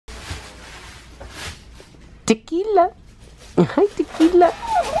Tequila. Hi, Tequila.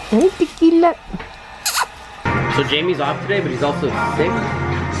 Hi, Tequila. So Jamie's off today, but he's also sick.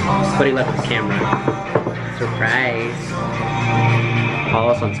 But he left his camera. Surprise.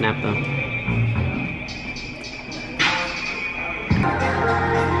 Follow us on Snap though.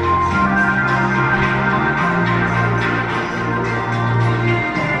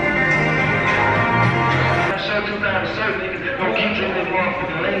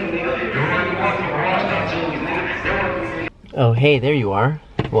 Oh, hey, there you are.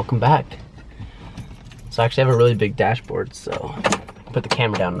 Welcome back. So I actually have a really big dashboard, so put the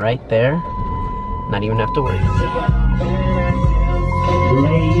camera down right there. Not even have to worry.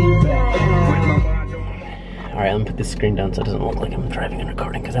 Alright, let me put this screen down so it doesn't look like I'm driving and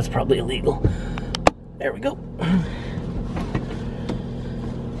recording, because that's probably illegal. There we go.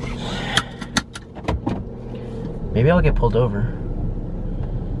 Maybe I'll get pulled over.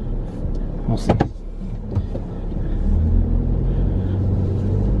 We'll see.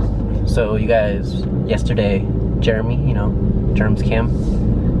 So you guys, yesterday, Jeremy, you know, Germ's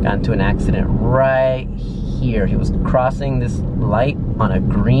Cam, got into an accident right here. He was crossing this light on a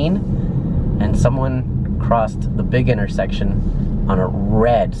green, and someone crossed the big intersection on a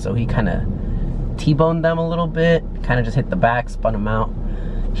red. So he kind of T-boned them a little bit, kind of just hit the back, spun him out.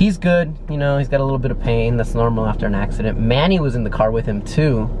 He's good, you know, he's got a little bit of pain. That's normal after an accident. Manny was in the car with him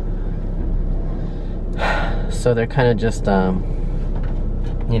too. So they're kind of just,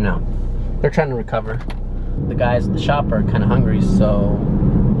 you know, they're trying to recover. The guys at the shop are kind of hungry, so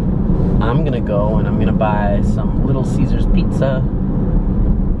I'm gonna go and I'm gonna buy some Little Caesars pizza.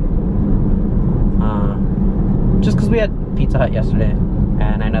 Just because we had Pizza Hut yesterday,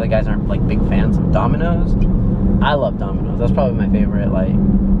 and I know the guys aren't like big fans of Domino's. I love Domino's. That's probably my favorite, like,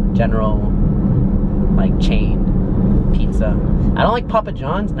 general, like, chain pizza. I don't like Papa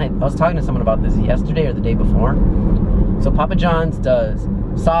John's. I was talking to someone about this yesterday or the day before. So Papa John's does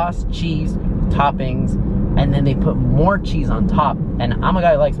sauce, cheese, toppings, and then they put more cheese on top. And I'm a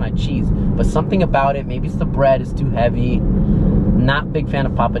guy who likes my cheese, but something about it, maybe it's the bread is too heavy. Not big fan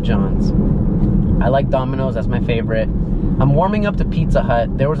of Papa John's. I like Domino's, that's my favorite. I'm warming up to Pizza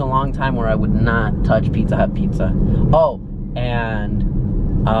Hut. There was a long time where I would not touch Pizza Hut pizza. Oh, and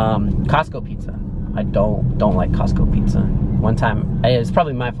Costco pizza. I don't like Costco pizza. One time, it's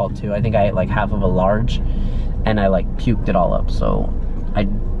probably my fault too. I think I ate like half of a large, and I like puked it all up. So I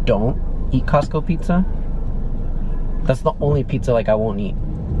don't eat Costco pizza. That's the only pizza like I won't eat.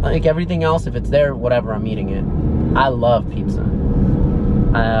 Like everything else, if it's there, whatever, I'm eating it. I love pizza.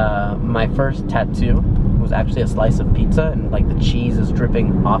 My first tattoo was actually a slice of pizza, and like the cheese is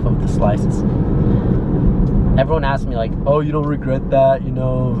dripping off of the slices. Everyone asks me like, oh, you don't regret that, you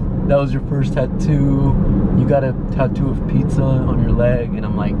know, that was your first tattoo, you got a tattoo of pizza on your leg, and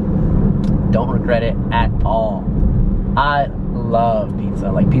I'm like, don't regret it at all. I love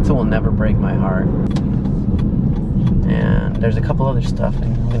pizza. Like, pizza will never break my heart. And there's a couple other stuff,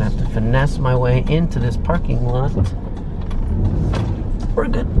 and I'm gonna have to finesse my way into this parking lot. We're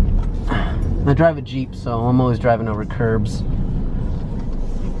good. I drive a Jeep, so I'm always driving over curbs.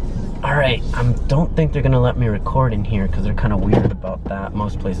 Alright, I don't think they're gonna let me record in here because they're kind of weird about that.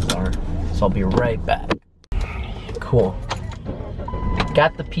 Most places are. So I'll be right back. Cool.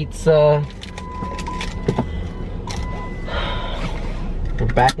 Got the pizza.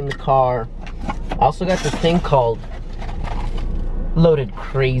 We're back in the car. I also got this thing called Loaded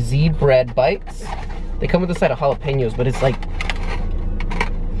Crazy Bread Bites. They come with a side of jalapenos, but it's like,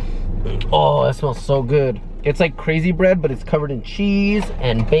 oh, that smells so good. It's like crazy bread, but it's covered in cheese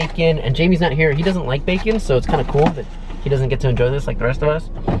and bacon. And Jamie's not here. He doesn't like bacon, so it's kind of cool that he doesn't get to enjoy this like the rest of us.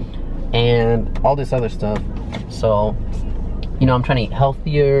 And all this other stuff. So, you know, I'm trying to eat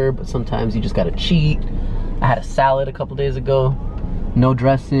healthier, but sometimes you just gotta cheat. I had a salad a couple days ago. No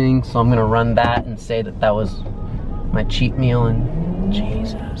dressing, so I'm gonna run that and say that that was my cheat meal. And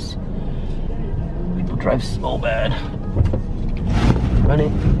Jesus, people drive so bad.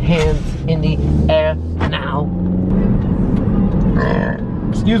 Running hands in the air now.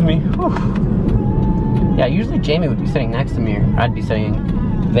 Excuse me. Whew. Yeah, usually Jamie would be sitting next to me, or I'd be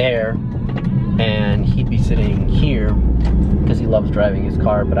sitting there, and he'd be sitting here because he loves driving his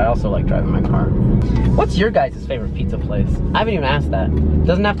car, but I also like driving my car. What's your guys' favorite pizza place? I haven't even asked that. It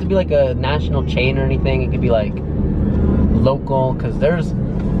doesn't have to be like a national chain or anything. It could be like local, because there's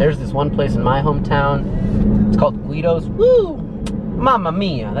this one place in my hometown. It's called Guido's. Woo! Mamma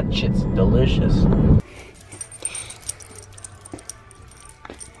mia, that shit's delicious.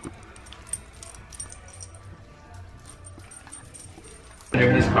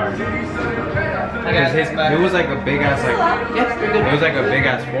 This car. Because it was like a big ass like it was like a big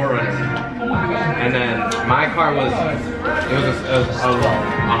ass 4Runner, and then my car was a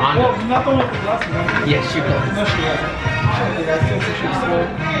Honda. Well, not the one with the last one. Yes, she was. No, she was.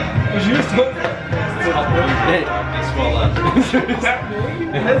 Was yours too?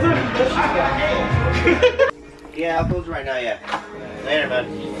 Yeah, I'll close right now, yeah. Later, man.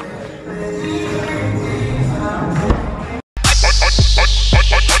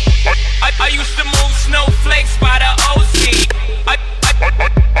 I used to move snowflakes by